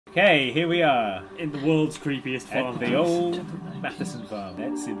Okay, here we are in the world's creepiest farm. at the old Matheson farm.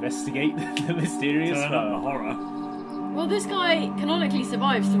 Let's investigate the mysterious farm. Horror. Well, this guy canonically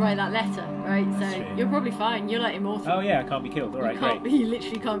survives to write that letter, right? So true. you're probably fine. You're like immortal. Oh yeah, I can't be killed. All right, great. You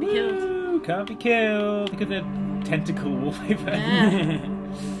literally can't be killed. Woo, can't be killed. Look at the tentacle wallpaper. Yeah.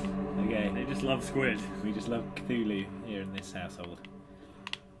 Okay, They just love squid. we just love Cthulhu here in this household.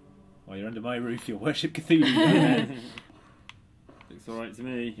 While you're under my roof, you'll worship Cthulhu. Looks alright to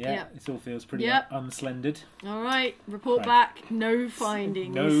me. Yeah, Yep. this all feels pretty Yep. unslendered. All right. Report Right. back. No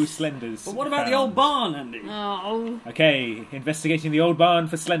findings. No slenders. But what about the found. old barn, Andy? Oh. Okay, investigating the old barn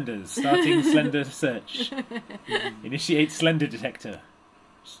for slenders. Starting slender search. Initiate slender detector.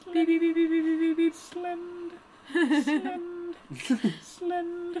 Beep, beep, beep, beep, beep, beep, beep. Slend.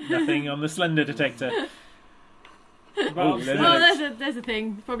 Slend. Nothing on the slender detector. Well, There's a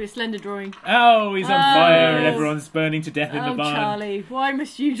thing. Probably a slender drawing. Oh, he's on fire and Oh. everyone's burning to death in the Oh, barn. Charlie, why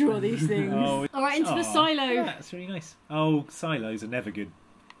must you draw these things? Oh, All right, into the Aw, silo. That's really nice. Oh, silos are never good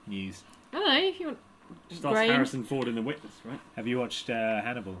news. I don't know if you want. just ask grain. Harrison Ford in The Witness, right? Have you watched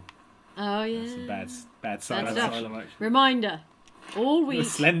Hannibal? Oh yeah. Some bad Bad silos. stuff. Asylum, actually. Reminder. All The week.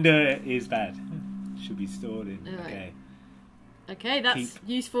 slender is bad. Should be stored in. Alright. Okay. Okay, that's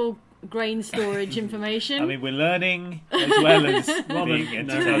useful grain storage information. I mean, we're learning as well as Rather being than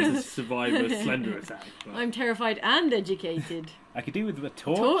know how entertained. to survive a slender attack. But I'm terrified and educated. I could do with a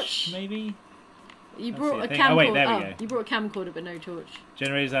torch, Torch? maybe. You That's brought the a thing. camcorder. Oh, wait, there we go. You brought a camcorder, but no torch.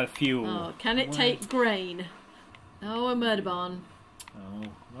 Generators out of fuel. Oh, can it take grain? Oh, a murder barn. Oh,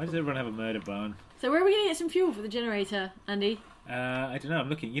 why does everyone have a murder barn? So where are we going to get some fuel for the generator, Andy? I don't know. I'm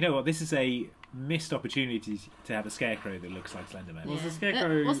looking. You know what? This is a missed opportunity to have a scarecrow that looks like Slenderman. What's the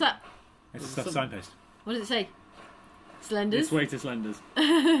scarecrow? What's that? It's a stuff signpost. What does it say? Slenders? This way to Slenders.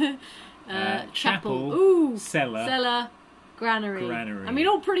 Chapel, Ooh. cellar. Granary. Granary. I mean,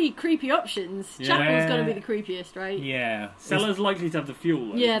 all pretty creepy options. Yeah. Chapel's got to be the creepiest, right? Yeah. Cellar's likely to have the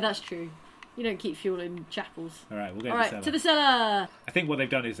fuel, though. Yeah, that's true. You don't keep fuel in chapels. All right, we'll go All to the right, cellar. to the cellar. I think what they've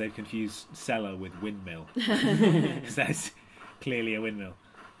done is they've confused cellar with windmill. Because that's clearly a windmill.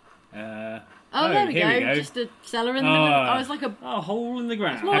 Oh, there we here go. Just a cellar in the middle. Oh, it's like a A hole in the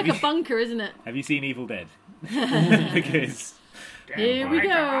ground. it's more Have like you- a bunker, isn't it? Have you seen Evil Dead? Because Here we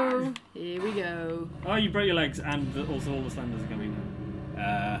go. Here we go. Oh, you broke your legs, and also all the Slenders are coming.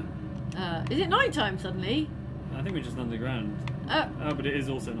 Is it night time suddenly? I think we're just underground. Oh, Oh, but it is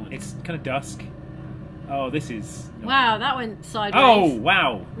also night. it's kind of dusk. Oh, this is. wow, that went sideways. Oh,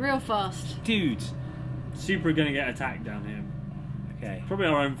 wow. Real fast. Dude. Super gonna get attacked down here. Okay. Probably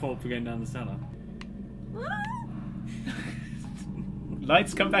our own fault for going down the cellar.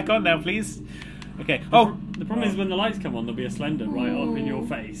 Lights, come back on now, please. Okay. Oh! The problem is when the lights come on, there'll be a Slender right up in your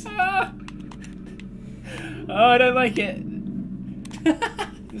face. Ah! Oh, I don't like it.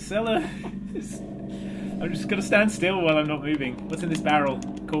 The cellar. I'm just gonna stand still while I'm not moving. What's in this barrel?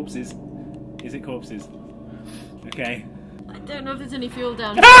 Corpses. Is it corpses? Okay. I don't know if there's any fuel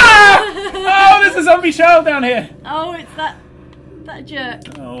down here. Ah! Oh, there's a zombie child down here. Oh, it's that jerk.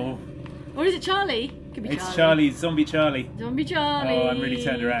 Oh, Or is it Charlie? Could be it's Charlie, zombie Charlie. Zombie Charlie. Oh, I'm really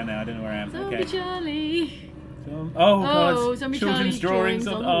turned around now. I don't know where I am. Zombie Okay. Charlie. Oh God! Oh, zombie Children's Charlie's drawings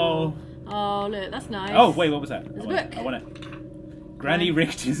on on. the Oh. wall. Oh, look, that's nice. Oh wait, what was that? There's a I want it. book. I want it. Granny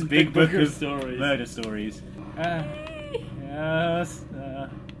Richter's Big Book of Stories. Murder Stories. Yes. Oh.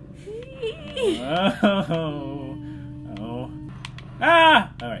 Oh.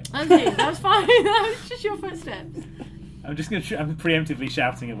 Ah! All right. Okay, that was fine. That was just your footsteps. I'm just gonna. I'm preemptively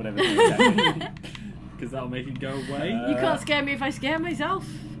shouting at whatever. Is happening. Because that'll make it go away. You can't scare me if I scare myself.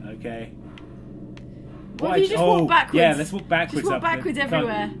 Okay. What if you just walk backwards? Yeah, let's walk backwards. Just walk up there. backwards You can't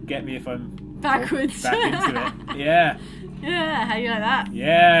everywhere. Get me if I'm Backwards. back into it. Yeah. Yeah, how you like that?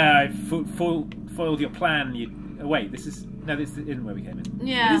 Yeah, I foiled your plan. Oh, wait, this isn't where we came in.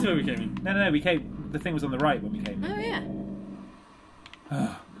 Yeah. This is where we came in. No, we came. The thing was on the right when we came in. Oh yeah.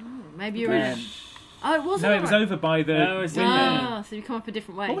 Oh, Maybe you were. man. Oh, it wasn't. No, it was over by the Oh, I see. window. Ah, so you come up a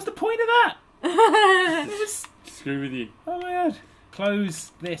different way. What was the point of that? It was. Screw with you. Oh my god.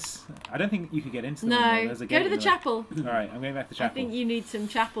 Close this. I don't think you could get into the window. No, There's a go gate to the in way. chapel. Alright, I'm going back to the I chapel. think you need some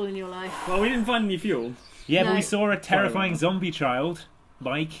chapel in your life. Well, we didn't find any fuel. Yeah, but No. we saw a terrifying zombie child,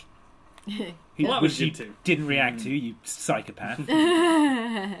 Mike. Well, that which was you good too. didn't react to, you psychopath.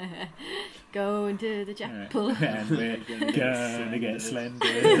 Go into the chapel. Alright, and we're gonna get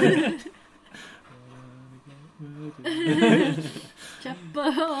slender. Chapel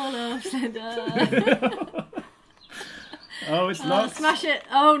of Slender. Oh, it's locked. Smash it.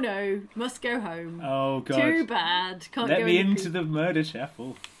 Oh no, must go home. Oh god. Too bad. Can't Let go me in into the murder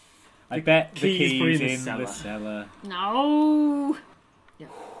chapel. I bet the key's key's probably in the cellar. No. Yeah.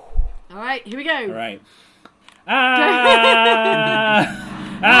 All right, here we go. All right.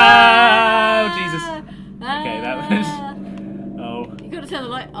 Ah! Oh, Jesus. Okay, that was... Oh. You've got to turn the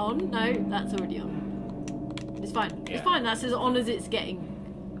light on. No, that's already on. It's fine. Yeah. It's fine. That's as on as it's getting.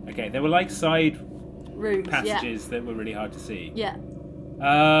 Okay, there were like side Rooms. passages that were really hard to see. Yeah. Is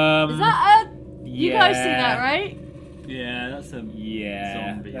that a... You yeah. guys see that, right? Yeah, that's a zombie.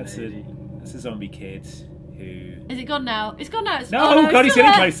 That's lady. a zombie kid who... Is it gone now? It's gone now. It's... No, oh, God, it's he's still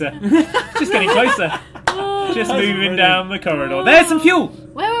getting there. closer. Just getting closer. Oh. Just That's moving brilliant. down the corridor. There's some fuel!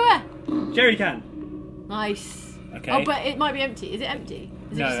 Where? Jerry can. Nice. Okay. Oh, but it might be empty. Is it empty?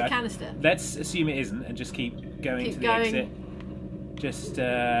 Is it No, just a canister? Let's assume it isn't and just keep going Keep to the going. exit. Just,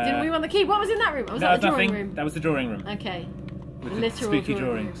 Didn't we want the key? What was in that room? Was no, that the drawing nothing. room? That was the drawing room. Okay. With Literal the spooky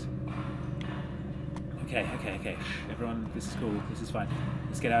drawing drawings. Okay. Everyone, this is cool. This is fine.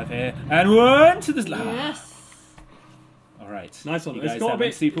 Let's get out of here. And one to the... Yes. Alright. Nice one. You It's guys got a that bit-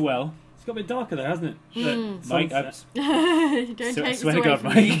 went super well. It's got a bit darker there, hasn't it? Mike, Sunset. Don't take this swear to away God,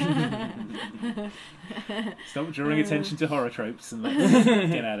 from Mike. me. Stop drawing attention to horror tropes and let's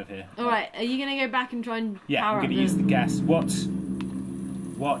get out of here. All right, are you going to go back and try and Yeah, power I'm going up to use the the... gas. What?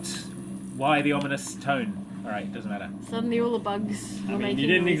 Why the ominous tone? Alright, doesn't matter. Suddenly all the bugs were I mean, making you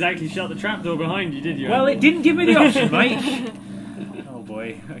didn't noise. exactly shut the trapdoor behind you, did you? Well, it didn't give me the option, Mike. Oh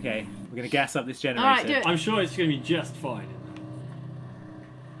boy. Okay, we're going to gas up this generator. All right, do it. I'm sure it's going to be just fine.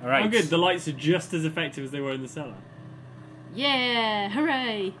 Alright. Oh, good. The lights are just as effective as they were in the cellar. Yeah,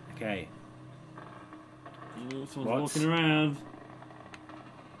 hooray. Okay. Oh, someone's What? walking around.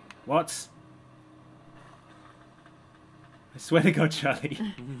 What? I swear to God, Charlie,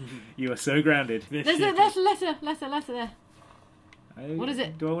 you are so grounded. This There's shit. a letter there. What is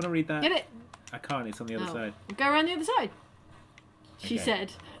it? Do I want to read that? Get it? I can't, it's on the other Oh. side. Go around the other side. She Okay.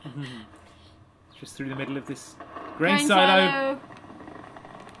 said. It's just through the middle of this grain silo.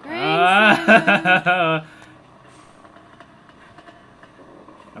 Grain silo.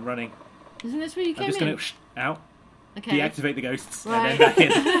 I'm running. Isn't this where you I'm came just in? going to out, Okay. deactivate the ghosts, Right. and then back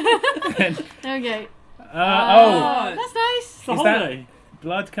in. And, There we go. oh, That's nice. It's a Is that- holiday.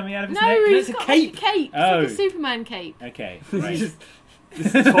 blood coming out of his No, neck? he's a got cape. like a cape. Oh. It's like a Superman cape. Okay, This right. is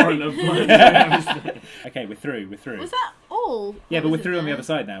just this torrent of blood. Okay, we're through. Was that all? Yeah, that but was we're through in on the there? other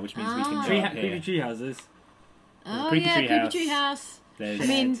side now, which means we can Ah. jump Creepy here. tree houses. Oh Creepy yeah, tree creepy house. tree house. There's I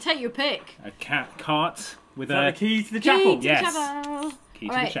mean, take your pick. a cart with Is that a the key to the Key chapel? to Yes. the chapel. key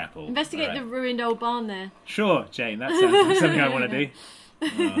to Alright, the chapel. Investigate Alright. the ruined old barn there. Sure, Jane, that sounds like something I want to do.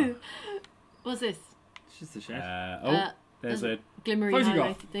 Oh. What's this? It's just a shed. There's a Glimmering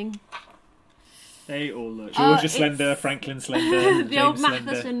Photograph. highlighted thing. They all look. Oh, Georgia Slender, it's- Franklin Slender, The old James Slender.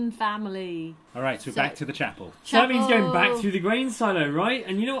 Matheson family. Alright, so we're back to the chapel. So that means going back Chapel. through the grain silo, right?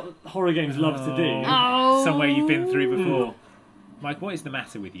 And you know what horror games love to do? Oh. Somewhere you've been through before. Mike, what is the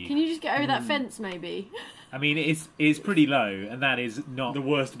matter with you? Can you just get over that fence, maybe? I mean, it is pretty low, and that is not... The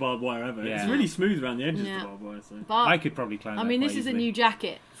worst barbed wire ever. Yeah. It's really smooth around the edges Yeah. of the barbed wire. So. But I could probably climb I that mean, quite this is a easily. new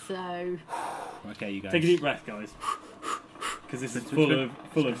jacket, so Okay, you guys. Take a deep breath, guys. Because this is full of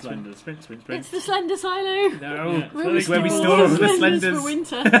Slenders. Sprint. it's the Slender silo. No, Yeah. Where it's where we store all the Slenders Slenders. for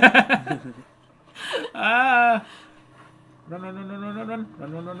winter. Ah!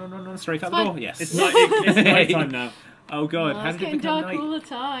 Run, straight out the fine. door. Yes. It's night time now. Oh god, Oh, how it's did it getting become dark night? all the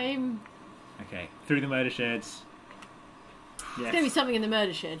time. Okay, through the murder sheds. There's gonna be Yes. something in the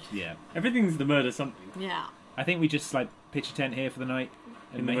murder shed. Yeah. Everything's the murder something. Yeah. I think we just like pitch a tent here for the night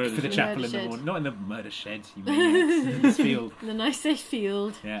and In the make murder for the shed. chapel Murder in the shed. morning. Not in the murder shed, you maniacs. In this field. The nice safe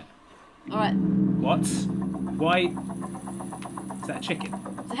field. Yeah. All right. What? Why? Is that a chicken?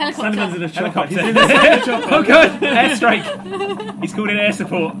 It's a helicopter. Slenderman's in a chopper. Helicopter. He's in a chopper. Oh god! Airstrike! He's called in air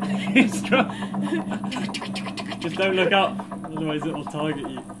support. He's drunk. Just don't look up, otherwise it'll target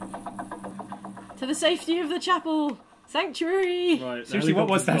you. To the safety of the chapel. Sanctuary. Right. the Seriously, what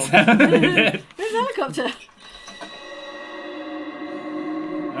was that helicopter's gone. sound? Where's the helicopter?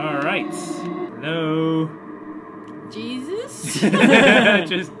 Alright. No. Jesus.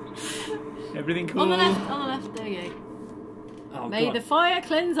 Just everything cool. On the left, there you go. Oh, May God. the fire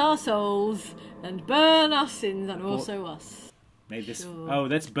cleanse our souls and burn our sins and also us. May this. Sure. Oh,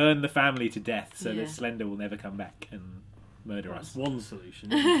 let's burn the family to death so Yeah. that Slender will never come back and murder us. That's one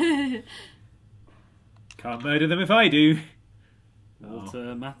solution. Can't murder them if I do.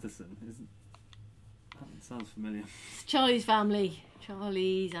 Walter Matheson. Isn't... That sounds familiar. It's Charlie's family.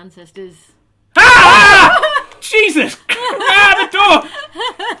 Charlie's ancestors. Ah! Jesus! Ah, the door!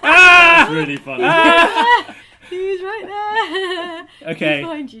 Ah! It's really funny. He was right there. Okay.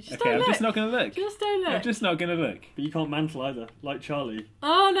 Behind you. Just Okay, don't I'm look. just not going to look. Just don't look. I'm just not going to look. But you can't mantle either, like Charlie.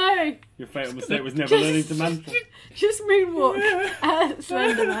 Oh no! Your fatal mistake was never learning to mantle. Just moonwalk at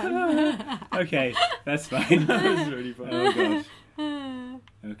Slenderman. Okay, that's fine. That was really fun. Oh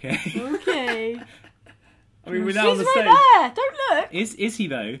god. Okay. Okay. I mean, we're He's now on the right stage. there. Don't look. Is he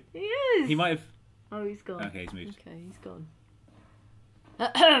though? He is. He might have. Oh, he's gone. Okay, he's moved. Okay, he's gone.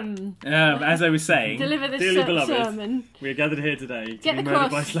 As I was saying. Deliver this Dearly beloved, sermon. we are gathered here today to Get be the murdered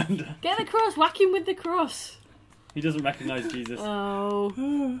cross. by Slender. Get the cross. Whack him with the cross. He doesn't recognise Jesus. Oh.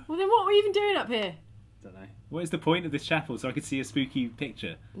 Well, then what are we even doing up here? Don't know. What is the point of this chapel? So I could see a spooky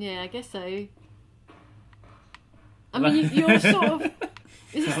picture. Yeah, I guess so. I mean, you're sort of.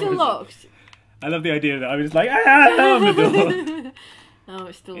 Is it still locked? I love the idea that I was just like, on the door. Oh,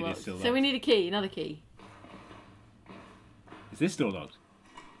 it's still It is locked. still So locked. we need a key, another key. Is this door locked?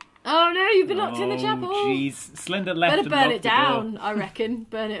 Oh no, you've been locked in the chapel. Jeez, Slender left Better and burn locked it the down, door. I reckon.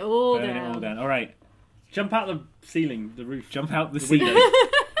 Burn it all Burn down. it all down. All right, Jump out the ceiling, the roof. jump out the The ceiling. window.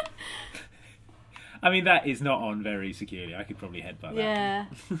 I mean, that is not on very securely. I could probably headbutt that. Yeah.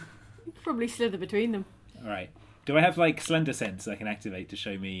 You could probably slither between them. All right. Do I have like Slender sense I can activate to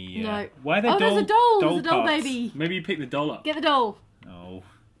show me? No. Why are there Oh, doll? there's a doll. There's a doll parts? baby. Maybe you pick the doll up. Get the doll. Oh.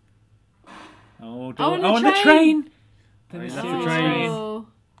 Oh, Oh, doll. on the the train. Oh, There that's was the a train. Oh.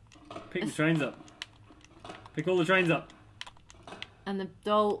 Pick the trains up. Pick all the trains up. And the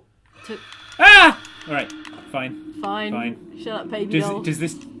doll took. Ah! All right. Fine. Fine. Fine. Shut up, baby doll. Does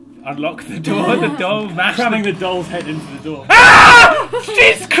this unlock the door? The doll mashed Cramming the doll's head into the door. Ah!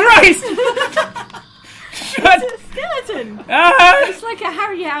 Jesus Christ! Shut. It's a skeleton. Ah! It's like a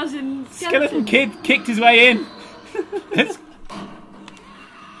Harryhausen Skeleton kid kicked his way in. Let's-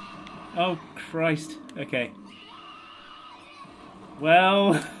 Oh Christ. Okay.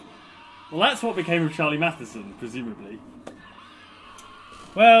 Well, Well, that's what became of Charlie Matheson, presumably.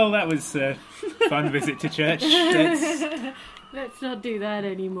 that was a fun visit to church. Let's not do that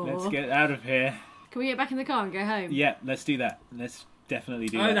anymore. Let's get out of here. Can we get back in the car and go home? Yeah, let's do that. Let's definitely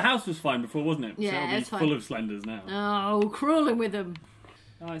do Oh, that. the house was fine before, wasn't it? Yeah, so it'll be it's fine. full of Slenders now. Oh, crawling with them.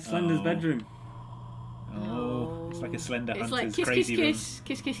 Oh, it's Slender's Oh. bedroom. Oh, it's like a Slender It's Hunter's like kiss, crazy kiss,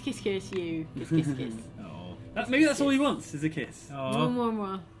 kiss, kiss, kiss, kiss, kiss, you. Kiss, kiss, kiss. room. Maybe that's all he wants, is a kiss. Oh, Mwah, oh, mwah,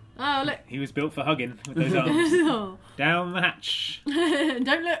 mwah. Oh, look. he was built for hugging with those arms. Oh. Down the hatch.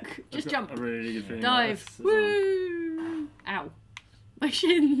 Don't look. Just I've got jump. A really good feeling Dive. about this as well. Woo! Ow. My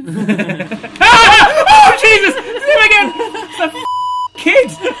shins. Ah! Oh Jesus! It's him again! It's the kid!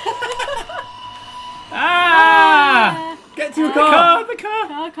 Ah! Get to your The car! car! The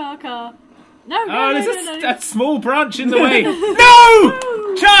car! Car. No, no, Oh, no, there's no, a, no. a small branch in the way.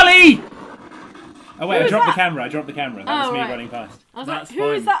 No! Charlie! Oh wait, Who I is dropped that? the camera. That was Oh, me right. running past. I was That's like,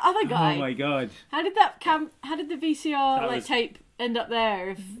 who is fine. that other guy? Oh my god. How did that How did the VCR That was- tape end up there?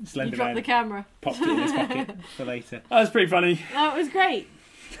 If Slender you dropped Man. the camera. Popped it in his pocket for later. That was pretty funny. That was great.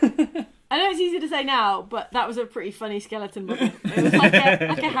 I know it's easy to say now, but that was a pretty funny skeleton model. It was like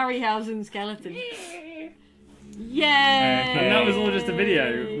a Harryhausen skeleton. Yay! And that was all just a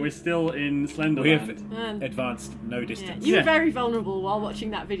video. We're still in Slenderland. We have Man. advanced no Yeah, distance. you were Yeah. very vulnerable while watching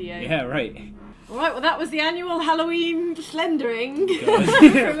that video. Yeah, right. Alright, well that was the annual Halloween Slendering God.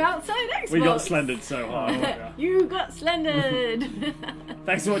 from Outside Xbox. We got slendered so hard. You got slendered!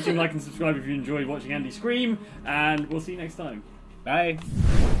 Thanks for watching, like and subscribe if you enjoyed watching Andy scream, and we'll see you next time. Bye.